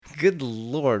Good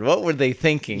Lord, what were they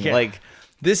thinking? Yeah. Like,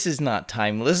 this is not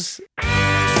timeless.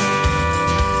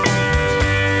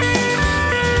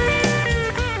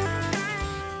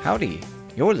 Howdy,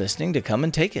 you're listening to Come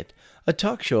and Take It, a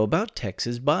talk show about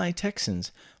Texas by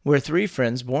Texans, where three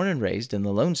friends born and raised in the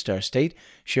Lone Star State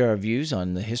share our views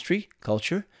on the history,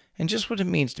 culture, and just what it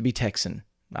means to be Texan.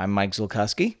 I'm Mike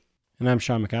Zolkowski. And I'm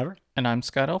Sean McIver. And I'm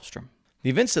Scott Elfstrom. The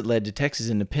events that led to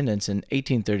Texas independence in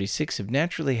 1836 have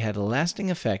naturally had a lasting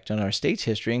effect on our state's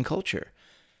history and culture.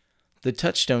 The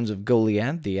touchstones of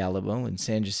Goliad, the Alamo, and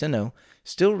San Jacinto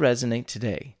still resonate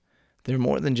today. They're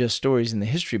more than just stories in the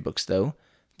history books, though.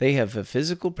 They have a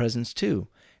physical presence, too.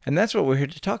 And that's what we're here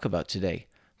to talk about today,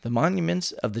 the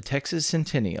monuments of the Texas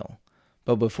Centennial.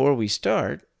 But before we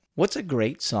start, what's a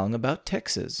great song about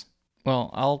Texas?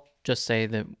 Well, I'll just say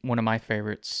that one of my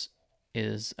favorites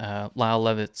is Lyle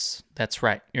Lovett's That's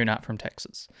Right, You're Not From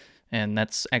Texas. And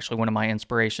that's actually one of my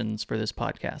inspirations for this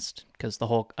podcast, because the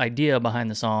whole idea behind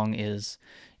the song is,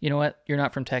 you know what, you're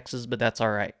not from Texas, but that's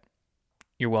all right.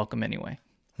 You're welcome anyway.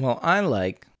 Well, I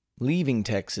like Leaving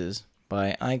Texas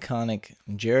by iconic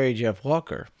Jerry Jeff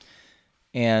Walker.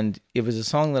 And it was a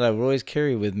song that I would always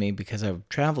carry with me because I've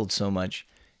traveled so much.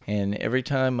 And every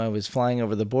time I was flying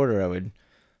over the border, I would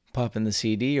pop in the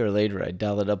CD, or later I'd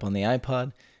dial it up on the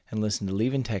iPod and listen to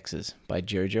Leaving Texas by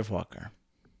Jerry Jeff Walker.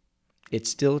 It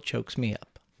still chokes me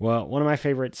up. Well, one of my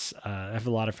favorites, I have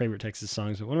a lot of favorite Texas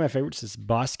songs, but one of my favorites is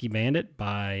Bosky Bandit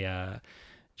by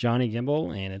Johnny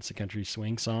Gimbel, and it's a country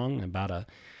swing song about a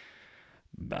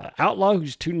outlaw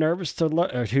who's too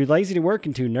lazy to work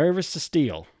and too nervous to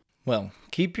steal. Well,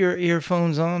 keep your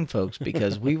earphones on, folks,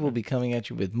 because we will be coming at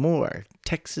you with more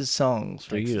Texas songs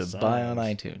for you to buy on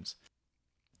iTunes.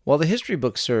 While the history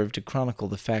books serve to chronicle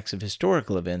the facts of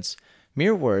historical events,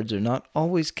 mere words are not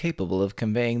always capable of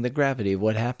conveying the gravity of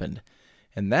what happened.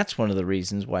 And that's one of the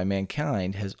reasons why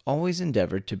mankind has always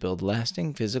endeavored to build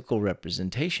lasting physical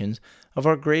representations of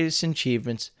our greatest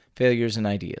achievements, failures, and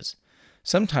ideas.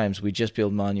 Sometimes we just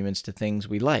build monuments to things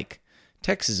we like.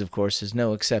 Texas, of course, is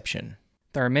no exception.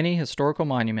 There are many historical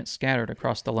monuments scattered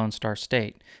across the Lone Star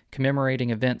State, commemorating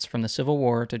events from the Civil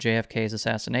War to JFK's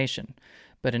assassination.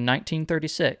 But in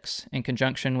 1936, in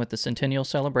conjunction with the centennial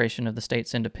celebration of the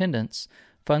state's independence,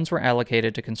 funds were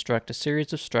allocated to construct a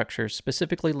series of structures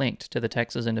specifically linked to the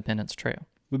Texas Independence Trail.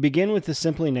 We begin with the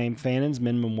simply named Fannon's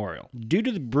Men Memorial. Due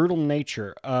to the brutal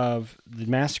nature of the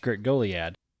massacre at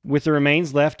Goliad, with the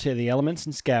remains left to the elements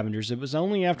and scavengers, it was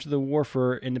only after the War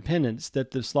for Independence that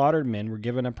the slaughtered men were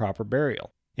given a proper burial.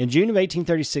 In June of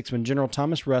 1836, when General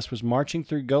Thomas Rusk was marching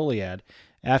through Goliad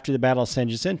after the Battle of San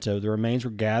Jacinto, the remains were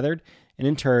gathered and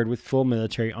interred with full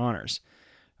military honors.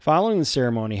 Following the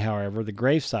ceremony, however, the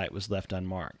gravesite was left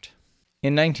unmarked.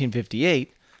 In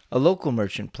 1958, a local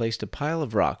merchant placed a pile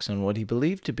of rocks on what he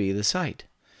believed to be the site.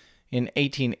 In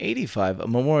 1885, a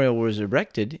memorial was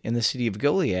erected in the city of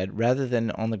Goliad rather than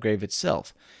on the grave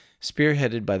itself,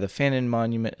 spearheaded by the Fannin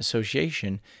Monument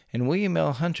Association and William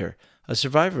L. Hunter, a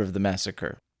survivor of the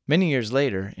massacre. Many years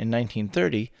later, in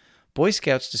 1930, Boy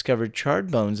Scouts discovered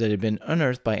charred bones that had been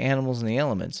unearthed by animals in the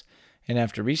elements, and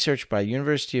after research by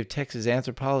University of Texas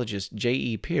anthropologist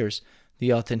J.E. Pierce,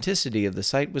 the authenticity of the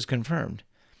site was confirmed.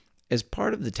 As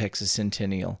part of the Texas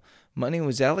Centennial, money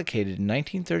was allocated in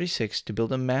 1936 to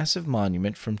build a massive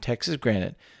monument from Texas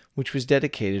granite, which was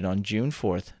dedicated on June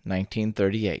 4,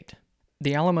 1938.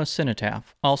 The Alamo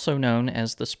Cenotaph, also known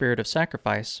as the Spirit of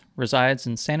Sacrifice, resides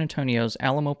in San Antonio's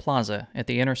Alamo Plaza at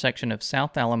the intersection of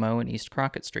South Alamo and East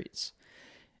Crockett Streets.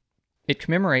 It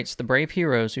commemorates the brave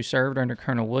heroes who served under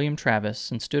Colonel William Travis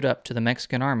and stood up to the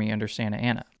Mexican Army under Santa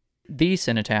Anna. The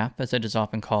Cenotaph, as it is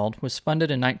often called, was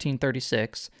funded in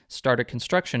 1936, started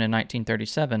construction in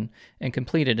 1937, and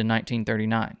completed in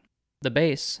 1939. The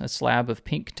base, a slab of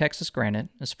pink Texas granite,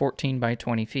 is 14 by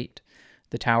 20 feet.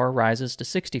 The tower rises to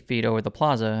 60 feet over the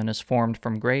plaza and is formed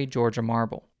from gray Georgia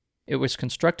marble. It was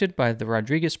constructed by the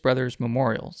Rodriguez Brothers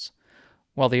Memorials.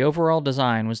 While the overall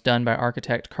design was done by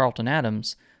architect Carlton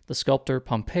Adams, the sculptor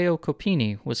Pompeo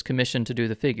Copini was commissioned to do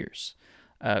the figures.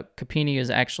 Copini has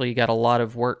actually got a lot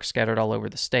of work scattered all over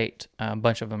the state, a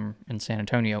bunch of them in San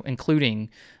Antonio, including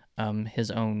his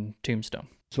own tombstone.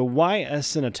 So why a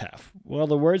cenotaph? Well,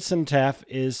 the word cenotaph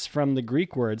is from the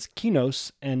Greek words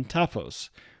kinos and taphos,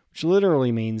 which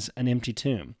literally means an empty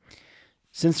tomb.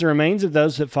 Since the remains of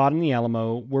those that fought in the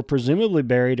Alamo were presumably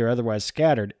buried or otherwise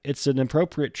scattered, it's an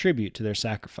appropriate tribute to their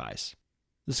sacrifice.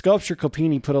 The sculptor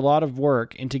Copini put a lot of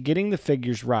work into getting the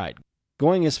figures right,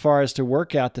 going as far as to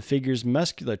work out the figures'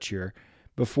 musculature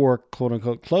before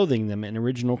quote-unquote clothing them in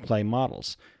original clay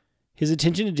models. His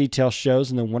attention to detail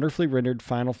shows in the wonderfully rendered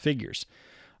final figures.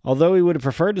 Although he would have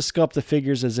preferred to sculpt the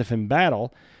figures as if in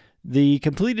battle, The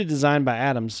completed design by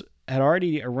Adams had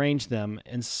already arranged them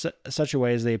in such a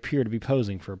way as they appear to be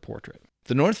posing for a portrait.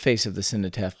 The north face of the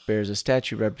cenotaph bears a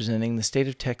statue representing the state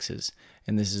of Texas,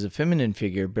 and this is a feminine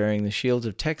figure bearing the shields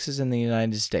of Texas and the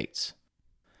United States.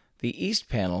 The east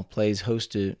panel plays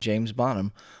host to James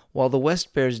Bonham, while the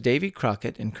west bears Davy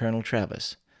Crockett and Colonel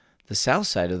Travis. The south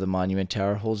side of the monument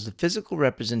tower holds the physical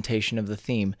representation of the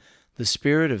theme, the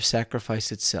spirit of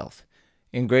sacrifice itself.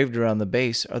 Engraved around the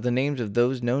base are the names of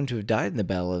those known to have died in the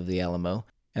Battle of the Alamo,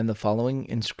 and the following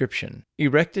inscription: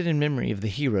 erected in memory of the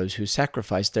heroes who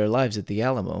sacrificed their lives at the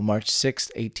Alamo, March 6,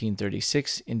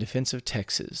 1836, in defense of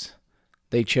Texas.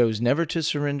 They chose never to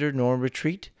surrender nor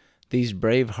retreat. These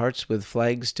brave hearts with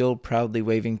flags still proudly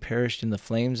waving perished in the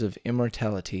flames of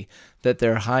immortality, that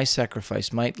their high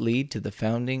sacrifice might lead to the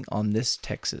founding on this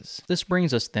Texas. This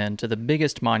brings us then to the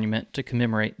biggest monument to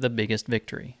commemorate the biggest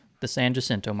victory, the San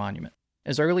Jacinto Monument.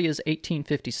 As early as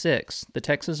 1856, the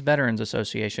Texas Veterans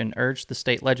Association urged the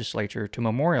state legislature to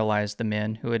memorialize the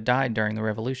men who had died during the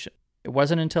Revolution. It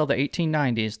wasn't until the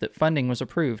 1890s that funding was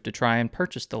approved to try and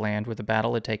purchase the land where the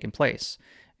battle had taken place,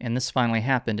 and this finally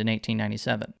happened in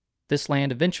 1897. This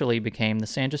land eventually became the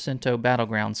San Jacinto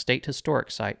Battleground State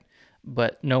Historic Site,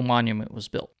 but no monument was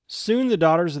built. Soon the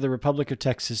Daughters of the Republic of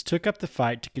Texas took up the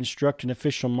fight to construct an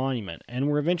official monument and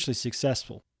were eventually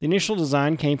successful. The initial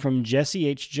design came from Jesse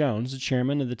H. Jones, the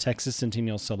chairman of the Texas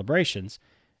Centennial Celebrations,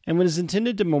 and was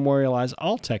intended to memorialize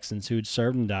all Texans who had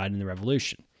served and died in the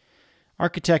Revolution.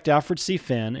 Architect Alfred C.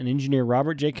 Finn and engineer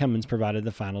Robert J. Cummins provided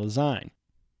the final design.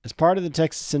 As part of the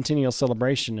Texas Centennial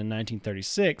Celebration in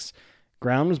 1936,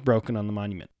 ground was broken on the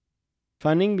monument.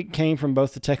 Funding came from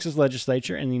both the Texas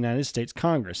Legislature and the United States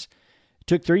Congress. It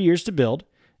took 3 years to build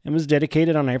and was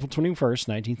dedicated on April 21,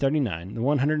 1939, the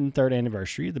 103rd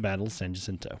anniversary of the Battle of San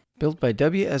Jacinto. Built by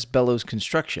W.S. Bellows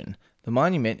Construction, the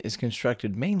monument is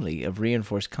constructed mainly of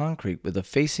reinforced concrete with a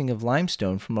facing of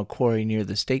limestone from a quarry near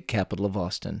the state capital of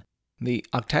Austin. The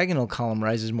octagonal column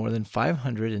rises more than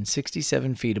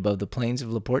 567 feet above the plains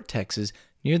of LaPorte, Texas,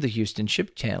 near the Houston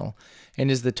Ship Channel,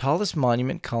 and is the tallest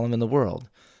monument column in the world.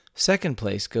 Second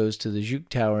place goes to the Juke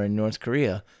Tower in North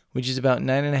Korea, which is about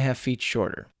 9.5 feet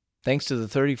shorter. Thanks to the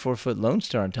 34-foot Lone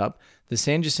Star on top, the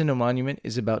San Jacinto Monument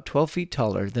is about 12 feet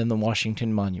taller than the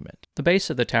Washington Monument. The base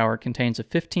of the tower contains a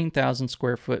 15,000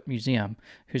 square foot museum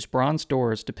whose bronze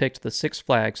doors depict the 6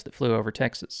 flags that flew over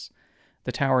Texas.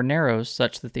 The tower narrows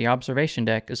such that the observation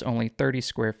deck is only 30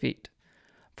 square feet.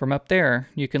 From up there,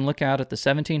 you can look out at the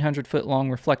 1,700-foot-long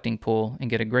reflecting pool and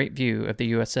get a great view of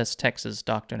the USS Texas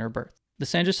docked in her berth. The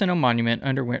San Jacinto Monument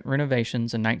underwent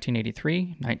renovations in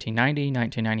 1983, 1990,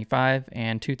 1995,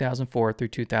 and 2004 through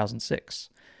 2006.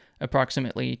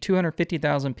 Approximately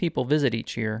 250,000 people visit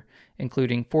each year,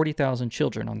 including 40,000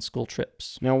 children on school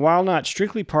trips. Now, while not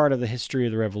strictly part of the history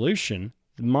of the Revolution,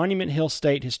 the Monument Hill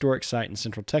State Historic Site in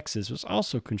Central Texas was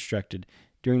also constructed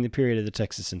during the period of the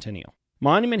Texas Centennial.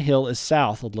 Monument Hill is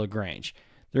south of LaGrange.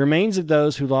 The remains of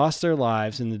those who lost their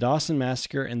lives in the Dawson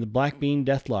Massacre and the Black Bean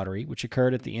Death Lottery, which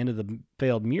occurred at the end of the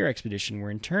failed Muir expedition,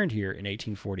 were interned here in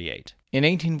 1848. In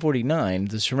 1849,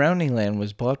 the surrounding land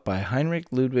was bought by Heinrich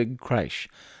Ludwig Kreisch,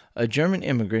 a German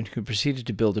immigrant who proceeded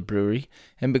to build a brewery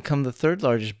and become the third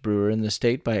largest brewer in the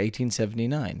state by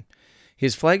 1879.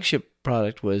 His flagship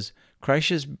product was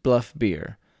Kreisch's Bluff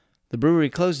Beer. The brewery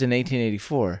closed in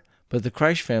 1884, but the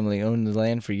Kreisch family owned the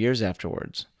land for years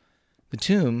afterwards. The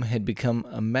tomb had become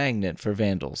a magnet for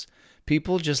vandals.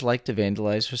 People just like to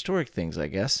vandalize historic things, I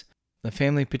guess. The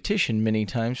family petitioned many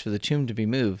times for the tomb to be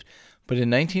moved, but in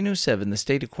 1907 the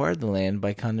state acquired the land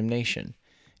by condemnation.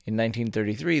 In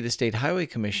 1933, the State Highway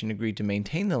Commission agreed to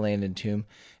maintain the land and tomb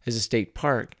as a state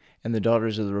park, and the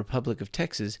Daughters of the Republic of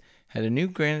Texas had a new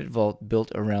granite vault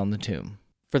built around the tomb.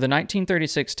 For the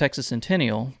 1936 Texas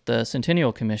Centennial, the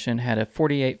Centennial Commission had a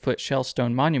 48-foot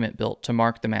shellstone monument built to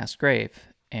mark the mass grave,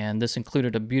 and this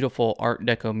included a beautiful Art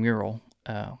Deco mural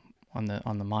on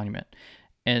the monument.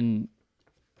 And,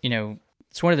 you know,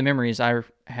 it's one of the memories I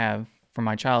have from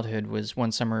my childhood was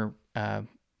one summer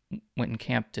went and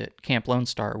camped at Camp Lone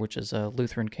Star, which is a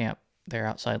Lutheran camp there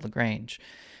outside LaGrange.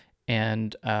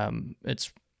 And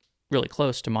it's really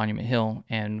close to Monument Hill,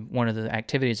 and one of the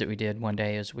activities that we did one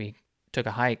day is we took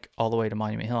a hike all the way to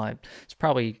Monument Hill. It's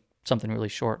probably something really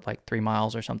short, like 3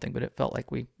 miles or something, but it felt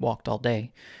like we walked all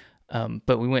day.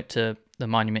 But we went to the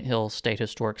Monument Hill State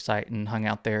Historic Site and hung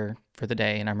out there for the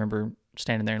day, and I remember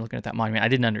standing there and looking at that monument. I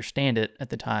didn't understand it at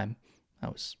the time. I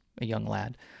was a young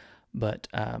lad, but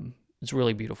it's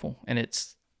really beautiful, and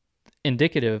it's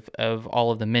indicative of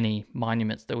all of the many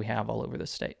monuments that we have all over the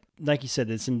state. Like you said,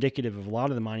 it's indicative of a lot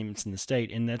of the monuments in the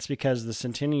state, and that's because the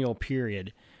centennial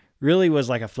period really was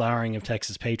like a flowering of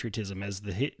Texas patriotism as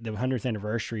the 100th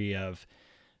anniversary of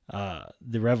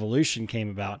the Revolution came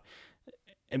about.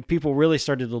 And people really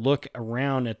started to look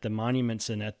around at the monuments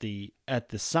and at the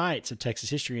sites of Texas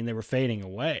history, and they were fading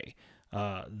away.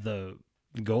 The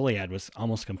Goliad was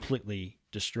almost completely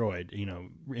destroyed,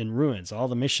 in ruins. All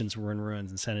the missions were in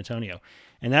ruins in San Antonio.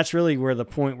 And that's really where the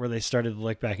point where they started to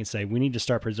look back and say, we need to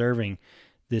start preserving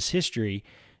this history.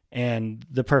 And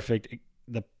the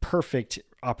perfect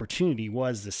opportunity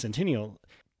was the Centennial.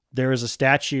 There was a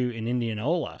statue in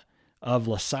Indianola of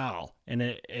LaSalle. And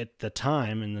at the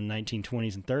time, in the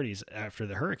 1920s and 30s, after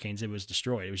the hurricanes, it was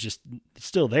destroyed. It was just it's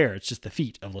still there. It's just the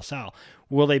feet of LaSalle.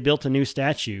 Well, they built a new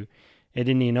statue at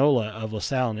Indianola of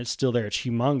LaSalle, and it's still there. It's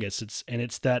humongous.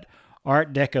 It's that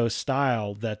Art Deco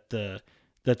style that the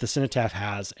cenotaph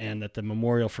has, and that the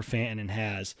memorial for Fannin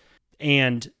has.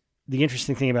 And the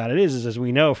interesting thing about it is as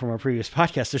we know from our previous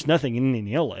podcast, there's nothing in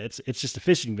Indianola. It's just a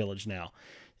fishing village now.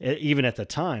 Even at the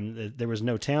time, there was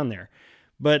no town there.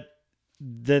 But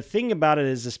the thing about it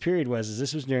is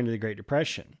this was during the Great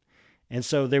Depression. And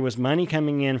so there was money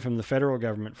coming in from the federal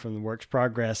government, from the Works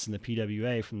Progress and the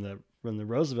PWA, from the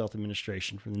Roosevelt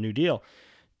administration, from the New Deal,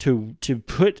 to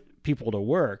put people to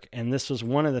work. And this was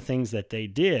one of the things that they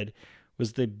did,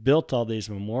 was they built all these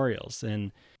memorials.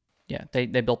 And yeah, they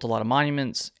built a lot of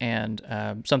monuments, and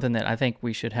something that I think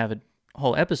we should have a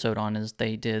whole episode on is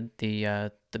they did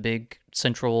the big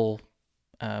central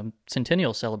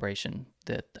centennial celebration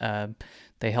that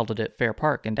they held it at Fair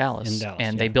Park in Dallas,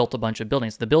 and they built a bunch of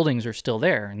buildings. The buildings are still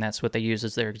there, and that's what they use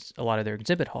as a lot of their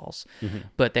exhibit halls. Mm-hmm.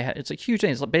 But it's a huge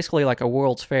thing. It's basically like a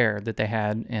World's Fair that they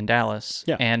had in Dallas.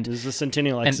 Yeah, and it was a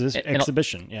centennial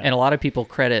exhibition. Yeah, and a lot of people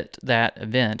credit that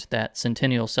event, that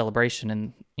centennial celebration,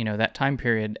 and that time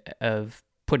period of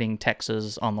putting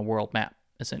Texas on the world map.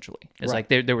 Essentially, it's like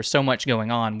there was so much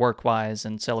going on work-wise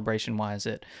and celebration-wise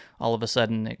that all of a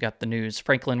sudden it got the news.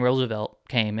 Franklin Roosevelt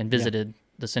came and visited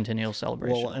the centennial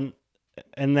celebration. Well,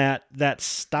 and that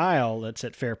style that's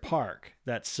at Fair Park,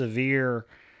 that severe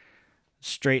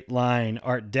straight line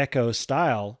Art Deco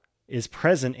style, is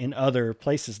present in other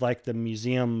places like the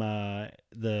museum,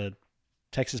 the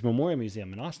Texas Memorial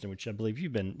Museum in Austin, which I believe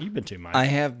you've been to, Mike. I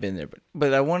have been there,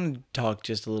 but I want to talk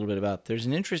just a little bit about. There's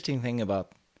an interesting thing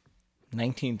about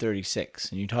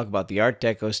 1936, and you talk about the Art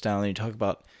Deco style, and you talk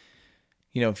about,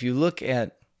 if you look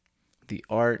at the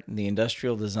art and the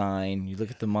industrial design, you look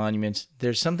at the monuments,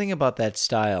 there's something about that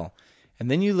style.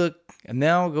 And then you look, and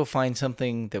now go find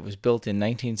something that was built in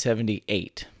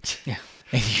 1978. Yeah.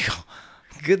 And you go,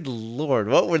 good Lord,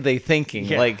 what were they thinking?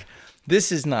 Yeah. Like,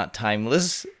 this is not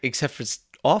timeless, except for it's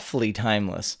awfully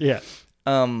timeless. Yeah.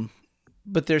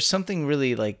 But there's something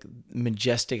really like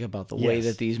majestic about the way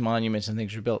that these monuments and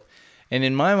things are built. And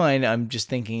in my mind, I'm just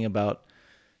thinking about,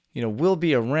 we'll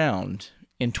be around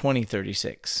in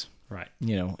 2036. Right.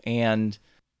 And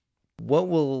what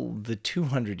will the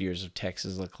 200 years of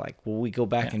Texas look like? Will we go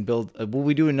back and build, will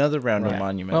we do another round of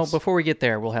monuments? Well, before we get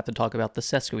there, we'll have to talk about the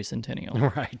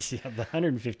sesquicentennial. Right. Yeah, the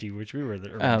 150, which we were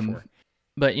there before.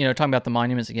 But, talking about the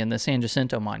monuments again, the San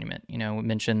Jacinto Monument, we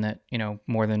mentioned that,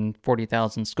 more than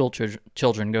 40,000 school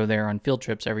children go there on field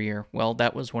trips every year. Well,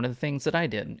 that was one of the things that I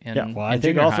did. I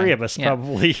think all three of us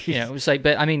probably. It was like,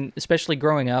 but I mean, especially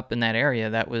growing up in that area,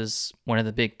 that was one of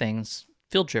the big things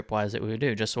field trip wise that we would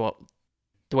do. Just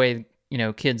the way,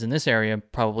 kids in this area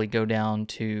probably go down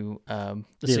to the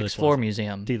Sixth Floor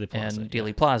Museum and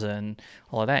Dealey Plaza and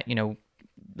all of that.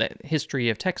 The history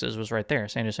of Texas was right there,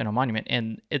 San Jacinto Monument.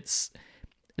 And it's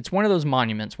one of those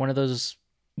monuments, one of those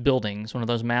buildings, one of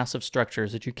those massive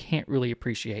structures that you can't really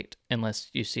appreciate unless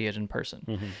you see it in person.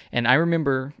 Mm-hmm. And I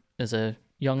remember as a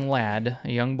young lad,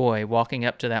 a young boy, walking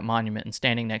up to that monument and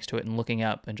standing next to it and looking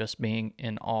up and just being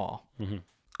in awe. Mm-hmm.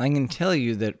 I can tell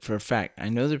you that for a fact, I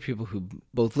know there are people who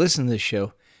both listen to this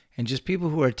show and just people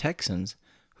who are Texans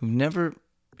who've never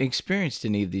experienced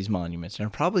any of these monuments and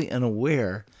are probably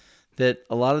unaware that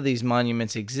a lot of these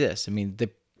monuments exist. I mean,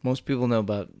 most people know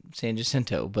about San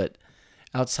Jacinto, but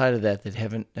outside of that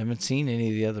haven't seen any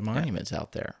of the other monuments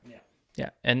out there. Yeah,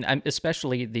 and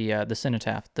especially the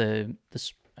cenotaph, the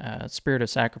Spirit of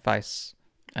Sacrifice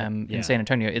in San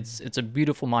Antonio. It's a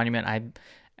beautiful monument. I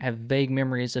have vague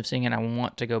memories of seeing it. I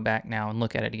want to go back now and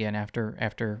look at it again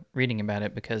after reading about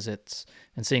it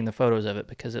and seeing the photos of it,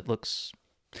 because it looks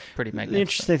pretty magnificent. The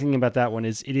interesting thing about that one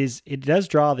is it does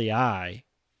draw the eye.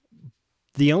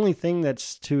 The only thing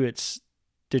that's to its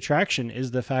detraction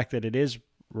is the fact that it is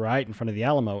right in front of the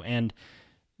Alamo, and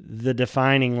the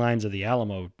defining lines of the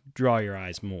Alamo draw your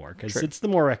eyes more because it's the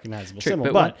more recognizable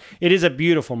symbol. But it is a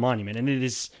beautiful monument, and it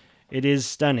is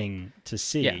stunning to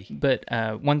see. Yeah, but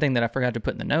one thing that I forgot to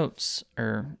put in the notes,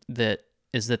 or that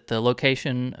is that the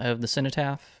location of the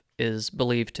cenotaph is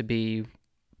believed to be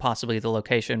possibly the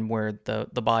location where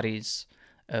the bodies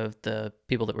of the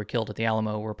people that were killed at the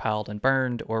Alamo were piled and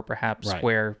burned, or perhaps Right.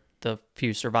 where the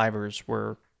few survivors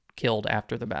were killed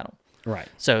after the battle. Right.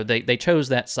 So they chose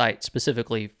that site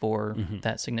specifically for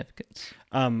that significance.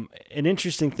 An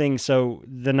interesting thing. So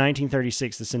the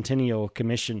 1936, the Centennial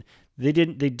Commission, they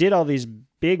did all these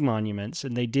big monuments,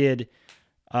 and they did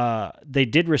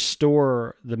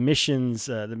restore the missions,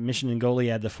 the mission in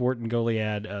Goliad, the fort in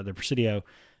Goliad, the Presidio,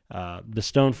 the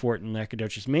stone fort in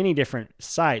Nacogdoches, many different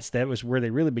sites. That was where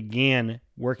they really began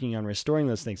working on restoring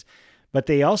those things. But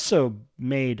they also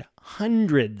made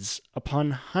hundreds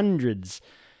upon hundreds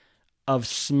of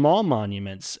small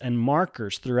monuments and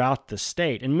markers throughout the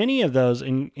state. And many of those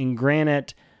in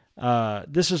granite.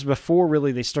 This was before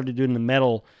really they started doing the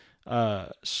metal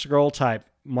scroll type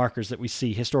markers that we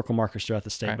see, historical markers throughout the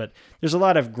state. Right. But there's a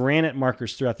lot of granite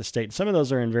markers throughout the state. And some of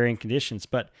those are in varying conditions,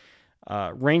 but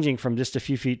ranging from just a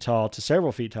few feet tall to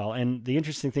several feet tall. And the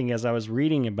interesting thing, as I was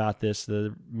reading about this,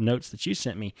 the notes that you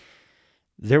sent me,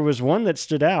 there was one that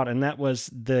stood out, and that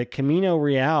was the Camino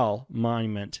Real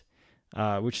monument,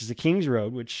 which is the King's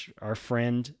Road, which our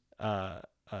friend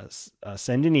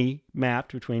Saint Denis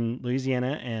mapped between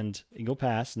Louisiana and Eagle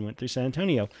Pass and went through San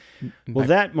Antonio. Well,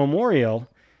 that memorial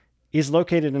is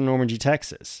located in Normandy,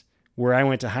 Texas, where I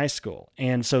went to high school.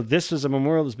 And so this was a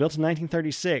memorial that was built in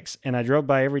 1936, and I drove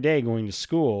by every day going to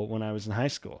school when I was in high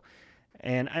school.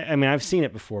 And I mean, I've seen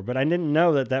it before, but I didn't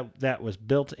know that was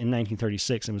built in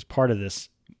 1936 and was part of this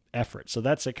effort. So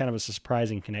that's a kind of a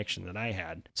surprising connection that I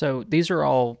had. So these are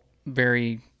all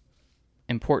very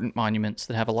important monuments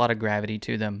that have a lot of gravity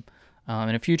to them.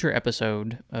 In a future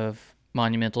episode of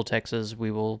Monumental Texas,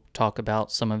 we will talk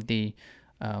about some of the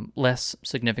less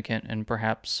significant and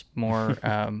perhaps more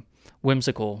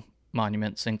whimsical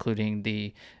monuments, including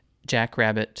the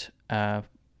Jackrabbit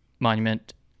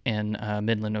Monument in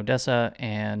Midland, Odessa,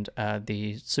 and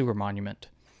the Sewer Monument.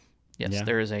 Yes, Yeah.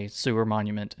 there is a sewer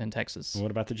monument in Texas.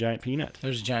 What about the giant peanut?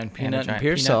 There's a giant And a peanut in giant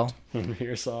Pearsall.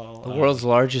 Pearsall. The world's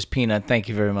largest peanut. Thank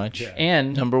you very much. Yeah.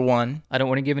 And Number one. I don't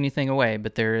want to give anything away,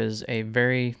 but there is a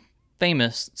very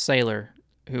famous sailor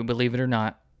who, believe it or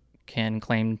not, can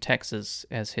claim Texas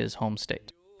as his home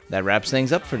state. That wraps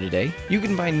things up for today. You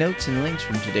can find notes and links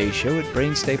from today's show at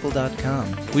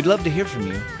brainstaple.com. We'd love to hear from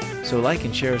you. So like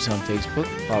and share us on Facebook,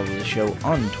 follow the show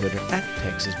on Twitter at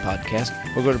Texas Podcast,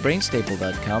 or go to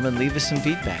brainstaple.com and leave us some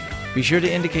feedback. Be sure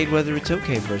to indicate whether it's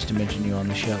okay for us to mention you on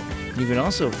the show. You can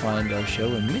also find our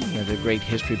show and many other great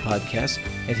history podcasts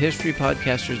at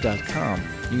historypodcasters.com.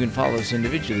 You can follow us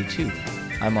individually too.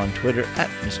 I'm on Twitter at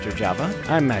Mr. Java.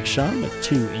 I'm Max Shawn with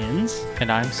 2 N's.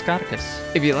 And I'm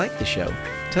Scotticus. If you like the show,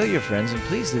 tell your friends and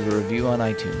please leave a review on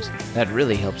iTunes. That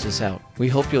really helps us out. We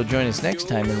hope you'll join us next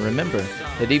time, and remember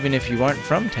that even if you aren't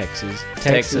from Texas,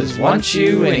 Texas wants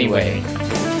you anyway.